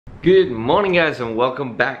Good morning guys and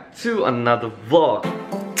welcome back to another vlog.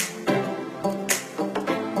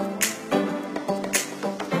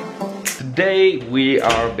 Today we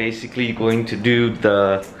are basically going to do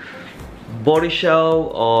the body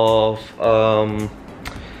shell of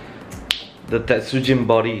the Tetsujin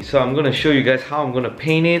body. So I'm going to show you guys how I'm going to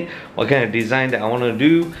paint it, what kind of design that I want to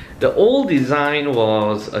do. The old design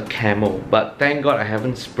was a camo, but thank God I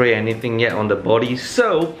haven't sprayed anything yet on the body,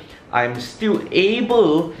 so I'm still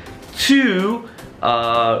able to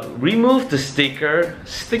remove the sticker,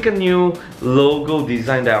 stick a new logo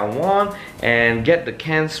design that I want, and get the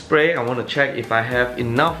can spray. I want to check if I have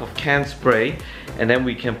enough of can spray, and then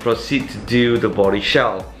we can proceed to do the body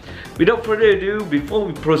shell. Without further ado, before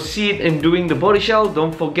we proceed in doing the body shell,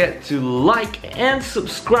 don't forget to like and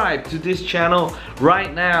subscribe to this channel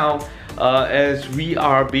right now, as we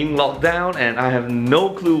are being locked down and I have no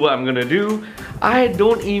clue what I'm gonna do. I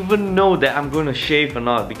don't even know that I'm gonna shave or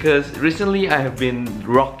not, because recently I have been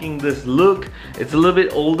rocking this look. It's a little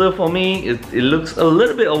bit older for me. It looks a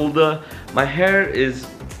little bit older. My hair is,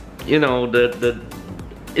 you know,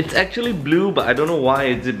 it's actually blue, but I don't know why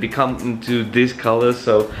it become into this color,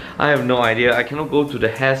 so I have no idea. I cannot go to the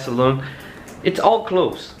hair salon. It's all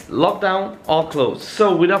closed. Lockdown, all closed.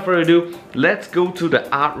 So without further ado, let's go to the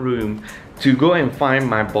art room to go and find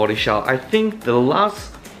my body shell. I think the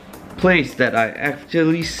last place that I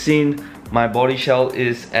actually seen my body shell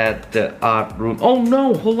is at the art room. Oh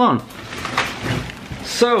no, hold on.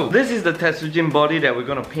 So this is the Tetsujin body that we're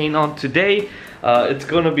gonna paint on today. It's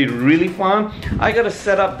gonna be really fun. I gotta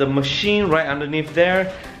set up the machine right underneath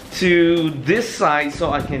there to this side,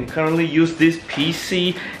 so I can currently use this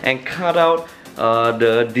PC and cut out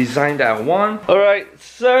the design that I want. Alright,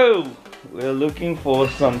 so we're looking for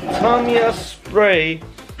some Tamiya spray.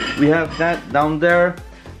 We have that down there.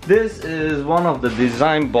 This is one of the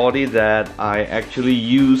design body that I actually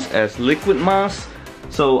use as liquid mask.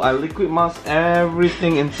 So I liquid mask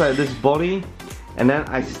everything inside this body, and then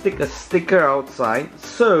I stick a sticker outside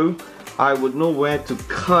so I would know where to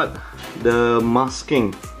cut the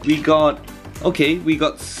masking. We got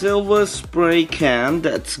silver spray can,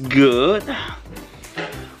 that's good.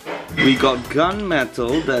 We got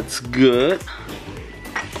gunmetal, that's good.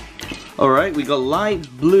 Alright, we got light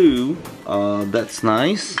blue, that's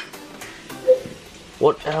nice.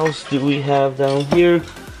 What else do we have down here?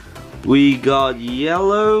 We got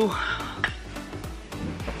yellow.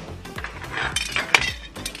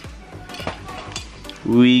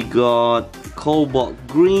 We got cobalt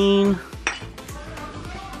green.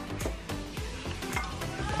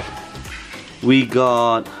 We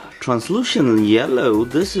got translucent yellow.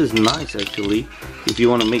 This is nice actually, if you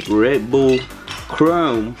want to make Red Bull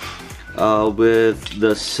chrome with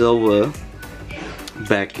the silver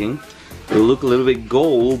backing. It'll look a little bit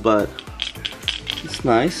gold, but it's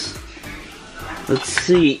nice. Let's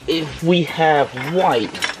see if we have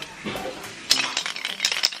white.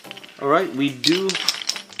 Alright, we do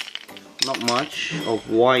not much of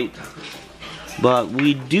white, but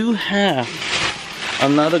we do have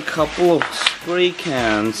another couple of spray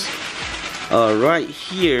cans right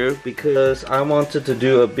here, because I wanted to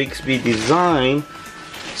do a Bixby design.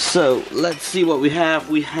 So let's see what we have.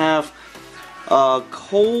 We have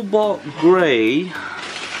cobalt gray.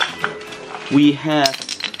 We have,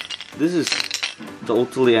 this is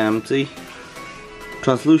totally empty,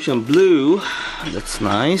 translucent blue, that's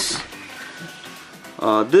nice.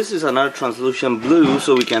 This is another translucent blue,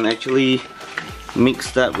 so we can actually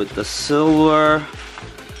mix that with the silver.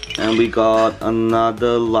 And we got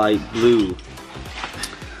another light blue.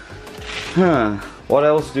 What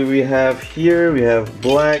else do we have here? We have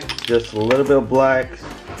black, just a little bit of black.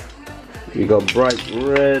 We got bright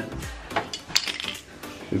red.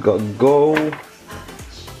 We got gold.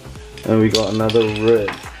 And we got another red.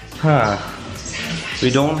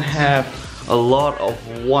 We don't have a lot of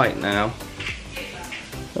white now.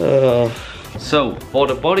 So for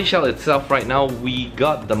the body shell itself, right now we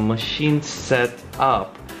got the machine set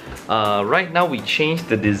up. Right now we changed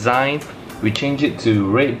the design. We changed it to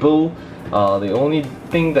Red Bull. The only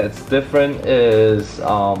thing that's different is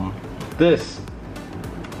this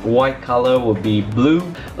white color will be blue.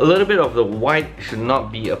 A little bit of the white should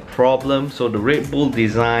not be a problem. So the Red Bull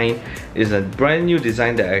design is a brand new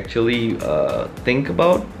design that I actually think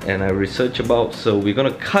about and I research about. So we're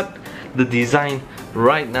gonna cut the design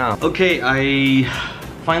right now. Okay, I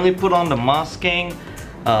finally put on the masking.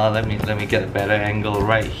 Let me get a better angle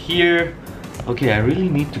right here. Okay, I really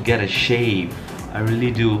need to get a shave. I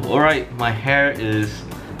really do. Alright, my hair is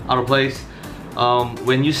out of place.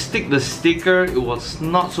 When you stick the sticker, it was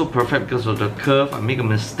not so perfect because of the curve. I make a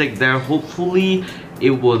mistake there. Hopefully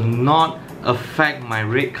it will not affect my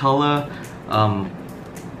red color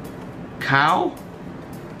cow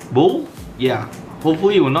bull. Yeah,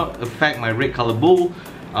 hopefully it will not affect my red color bull,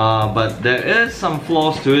 but there is some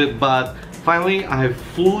flaws to it. But finally I have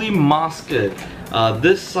fully masked it.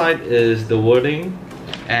 This side is the wording,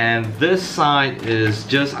 and this side is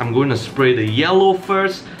just, I'm going to spray the yellow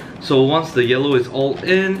first. So once the yellow is all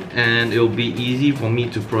in, and it'll be easy for me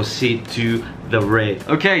to proceed to the red.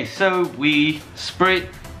 Okay, so we sprayed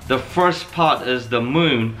the first part is the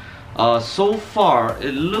moon. So far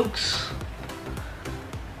it looks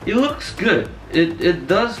good. It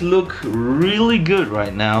does look really good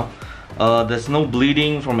right now. There's no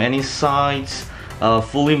bleeding from any sides,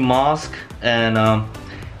 fully masked, and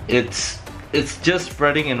it's just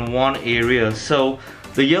spreading in one area. So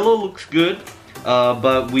the yellow looks good,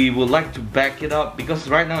 but we would like to back it up because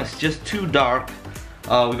right now it's just too dark.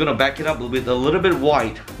 We're gonna back it up with a little bit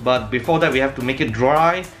white, but before that we have to make it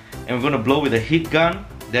dry, and we're gonna blow with a heat gun.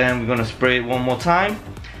 Then we're gonna spray it one more time,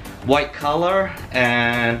 white color,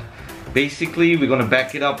 and basically we're gonna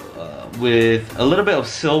back it up with a little bit of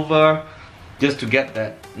silver just to get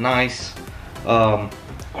that nice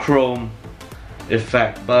chrome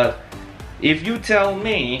effect. But if you tell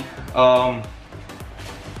me,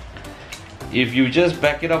 if you just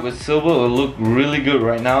back it up with silver, it will look really good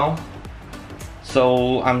right now.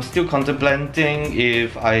 So I'm still contemplating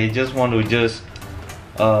if I just want to just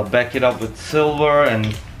back it up with silver and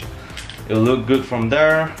it'll look good from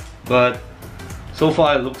there. But so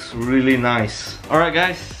far it looks really nice. Alright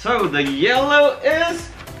guys, so the yellow is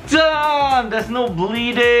done. There's no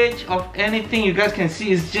bleedage of anything. You guys can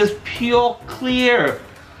see it's just pure clear.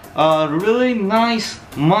 Really nice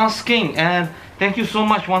masking, and thank you so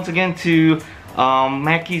much once again to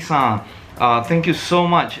Maki-san. Thank you so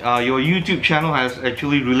much. Your YouTube channel has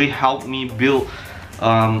actually really helped me build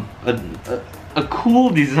a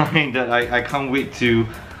cool design that I can't wait to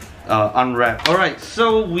unwrap. Alright,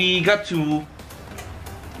 so we got to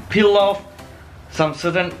peel off some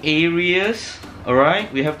certain areas.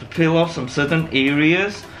 Alright, we have to peel off some certain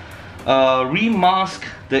areas, remask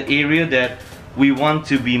the area that we want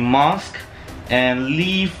to be masked, and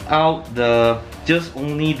leave out just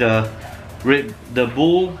only the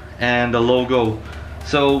bull and the logo.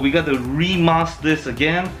 So we got to remask this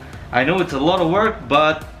again. I know it's a lot of work,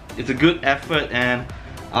 but it's a good effort. And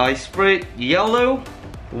I sprayed yellow,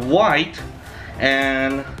 white,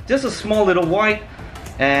 and just a small little white,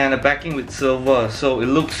 and a backing with silver, so it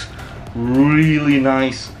looks really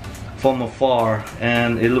nice from afar,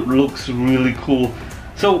 and it looks really cool.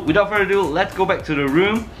 So without further ado, let's go back to the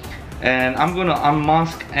room, and I'm gonna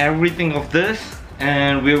unmask everything of this,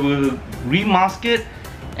 and we will remask it,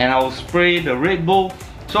 and I'll spray the Red Bull.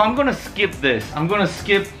 So I'm gonna skip this. I'm gonna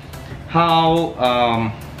skip how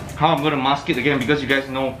I'm gonna mask it again, because you guys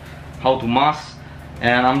know how to mask,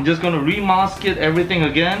 and I'm just gonna remask it everything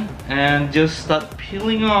again and just start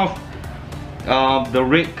peeling off the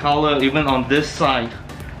red color even on this side,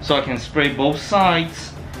 so I can spray both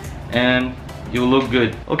sides and it'll look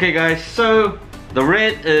good. Okay guys, so the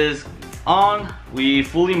red is on. We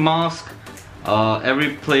fully mask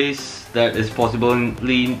every place that is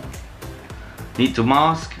possibly need to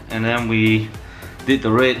mask, and then we did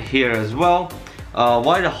the red here as well.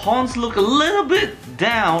 Why the horns look a little bit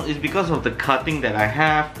down is because of the cutting that I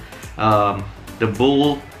have. The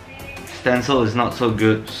bull stencil is not so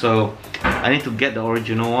good, so I need to get the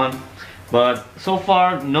original one. But so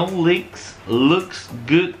far no leaks, looks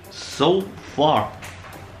good so far.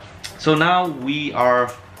 So now we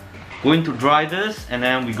are going to dry this, and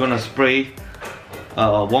then we're gonna spray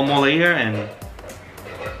one more layer, and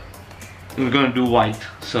we're gonna do white.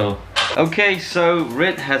 So okay, so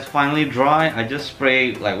red has finally dried. I just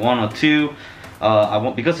sprayed like one or two.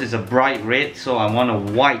 Because it's a bright red, so I want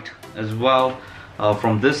a white as well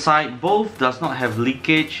from this side. Both does not have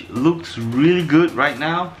leakage, looks really good right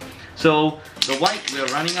now. So the white, we're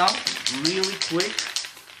running out really quick,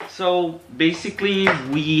 so basically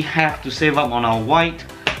we have to save up on our white.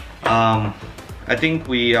 I think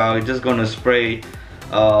we are just gonna spray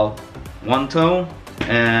one tone,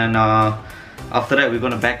 and after that we're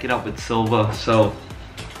gonna back it up with silver. So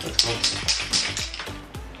let's go.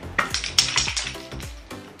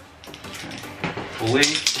 Away.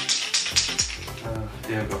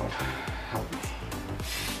 Dear God, help me.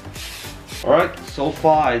 Alright, so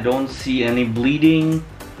far I don't see any bleeding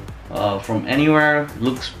from anywhere.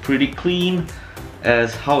 Looks pretty clean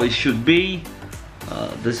as how it should be.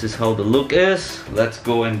 This is how the look is. Let's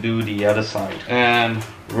go and do the other side. And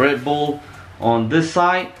Red Bull on this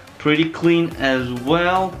side, pretty clean as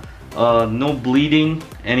well. No bleeding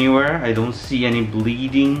anywhere. I don't see any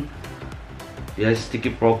bleeding Did I stick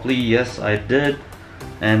it properly? Yes, I did.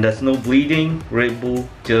 And there's no bleeding. RêveD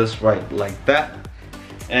just right like that.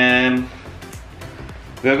 And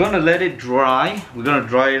we're gonna let it dry. We're gonna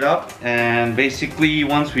dry it up, and basically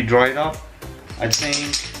once we dry it up, I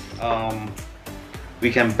think we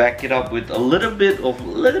can back it up with a little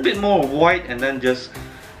bit more white, and then just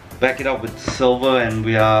back it up with silver, and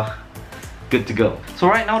we are good to go. So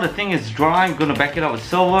right now the thing is dry. I'm gonna back it up with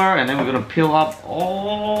silver, and then we're gonna peel up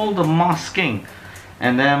all the masking,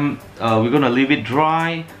 and then we're gonna leave it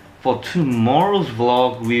dry. For tomorrow's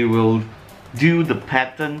vlog, we will do the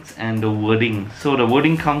patterns and the wording. So the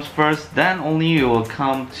wording comes first, then only it will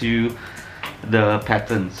come to the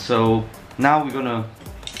patterns. So now we're gonna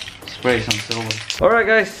spray some silver. Alright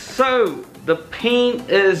guys, so the paint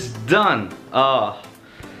is done.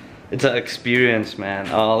 It's an experience, man.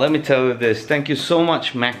 Let me tell you this. Thank you so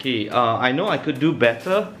much, Mackie. I know I could do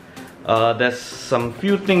better. There's some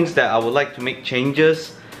few things that I would like to make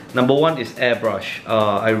changes. Number one is airbrush.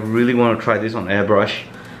 I really want to try this on airbrush.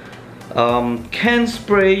 Can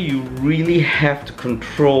spray, you really have to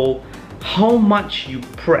control how much you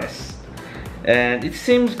press, and it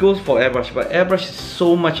seems goes for airbrush, but airbrush is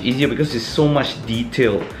so much easier because it's so much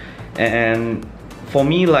detail. And for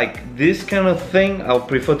me, like this kind of thing, I'll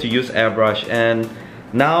prefer to use airbrush. And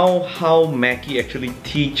now how Mackie actually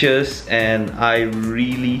teaches, and I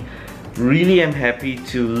really am happy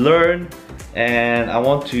to learn, and I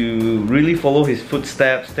want to really follow his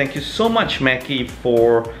footsteps. Thank you so much, Mackie,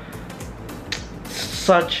 for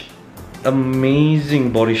such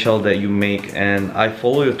amazing body shell that you make, and I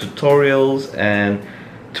follow your tutorials. And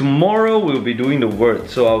tomorrow we'll be doing the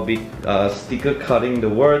words, so I'll be sticker cutting the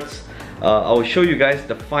words. I'll show you guys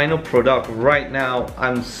the final product right now.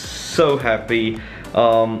 I'm so happy.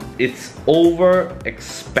 It's over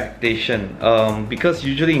expectation, because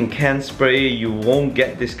usually in can spray you won't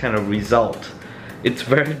get this kind of result. It's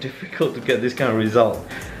very difficult to get this kind of result.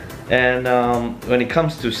 And when it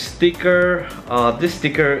comes to sticker, this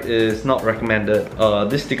sticker is not recommended.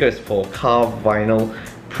 This sticker is for carved vinyl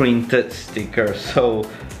printed sticker. So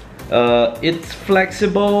it's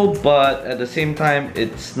flexible, but at the same time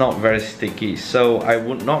it's not very sticky. So I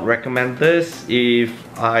would not recommend this. If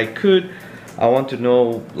I could, I want to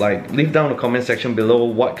know, like, leave down the comment section below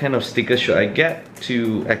what kind of stickers should I get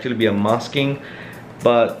to actually be a masking.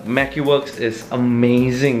 But Macky Works is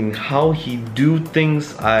amazing. How he do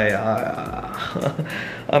things, I'm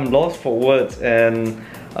lost for words. And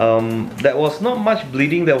there was not much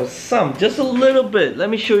bleeding. There was some, just a little bit. Let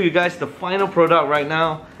me show you guys the final product right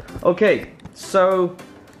now. Okay, so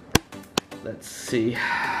let's see.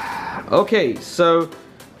 Okay, so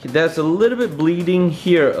there's a little bit bleeding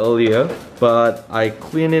here earlier, but I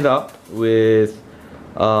clean it up with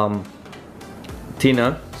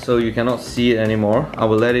thinner, so you cannot see it anymore. I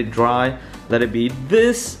will let it dry, let it be.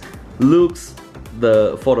 This looks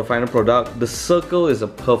for the final product. The circle is a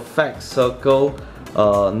perfect circle,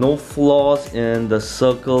 no flaws in the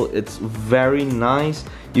circle. It's very nice.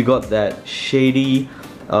 You got that shady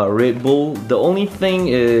RêveD. The only thing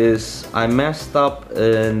is I messed up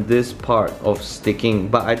in this part of sticking,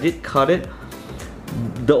 but I did cut it.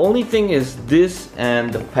 The only thing is this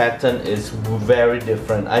and the pattern is very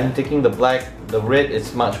different. I'm taking the black, the red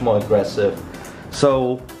is much more aggressive.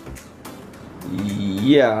 So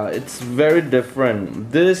yeah, it's very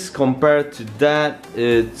different. This compared to that,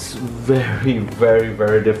 it's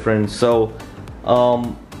very different. So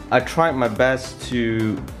I tried my best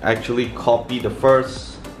to actually copy the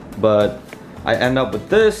first, but I end up with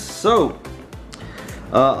this. So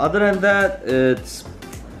other than that,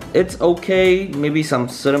 it's okay. Maybe some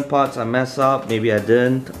certain parts I mess up, maybe I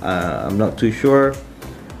didn't, I'm not too sure.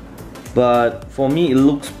 But for me, it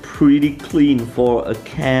looks pretty clean for a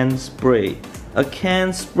can spray. A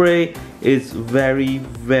can spray is very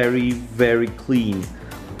clean.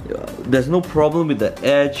 There's no problem with the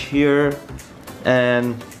edge here.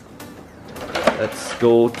 And let's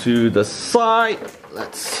go to the side.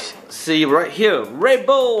 Let's see right here,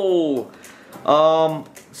 RêveD.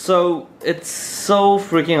 So it's so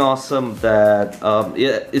freaking awesome that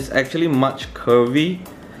it's actually much curvy,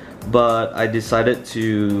 but I decided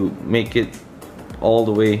to make it all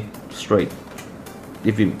the way straight,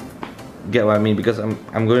 if you get what I mean, because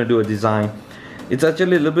I'm going to do a design. It's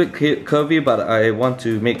actually a little bit curvy, but I want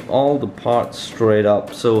to make all the parts straight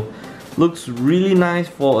up. So looks really nice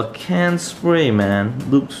for a can spray, man.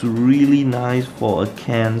 Looks really nice for a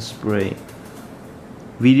can spray.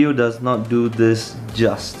 Video does not do this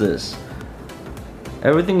justice.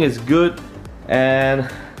 Everything is good, and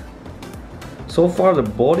so far the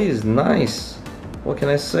body is nice. What can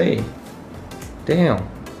I say? Damn,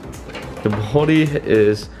 the body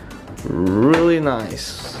is really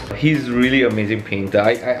nice. He's really amazing painter.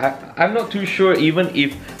 I'm not too sure even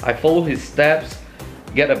if I follow his steps,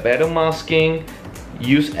 get a better masking,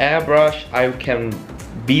 use airbrush, I can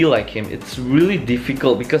be like him. It's really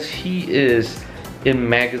difficult because he is in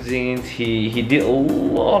magazines. He did a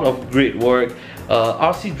lot of great work.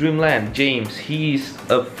 RC Dreamland, James, he's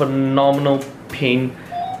a phenomenal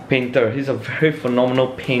painter. He's a very phenomenal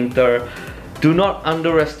painter. Do not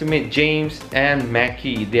underestimate James and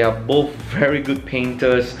Mackie. They are both very good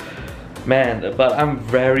painters, man. But I'm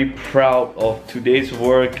very proud of today's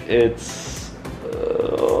work. It's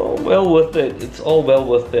well worth it. It's all well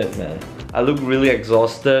worth it, man. I look really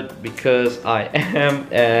exhausted because I am,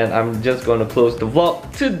 and I'm just gonna close the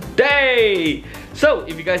vlog today. So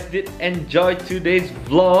if you guys did enjoy today's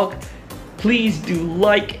vlog, please do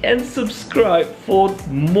like and subscribe for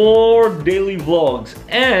more daily vlogs.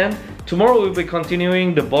 And tomorrow we'll be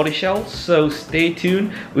continuing the Bodyshell, so stay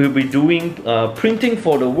tuned. We'll be doing printing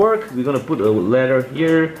for the work. We're gonna put a letter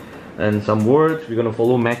here and some words. We're gonna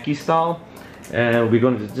follow Mackie style, and we're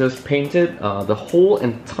going to just paint it. The whole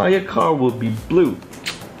entire car will be blue.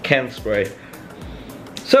 Can spray.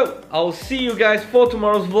 So I'll see you guys for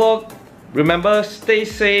tomorrow's vlog. Remember, stay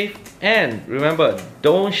safe, and remember,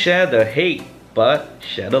 don't share the hate, but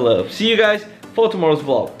share the love. See you guys for tomorrow's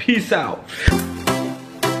vlog. Peace out.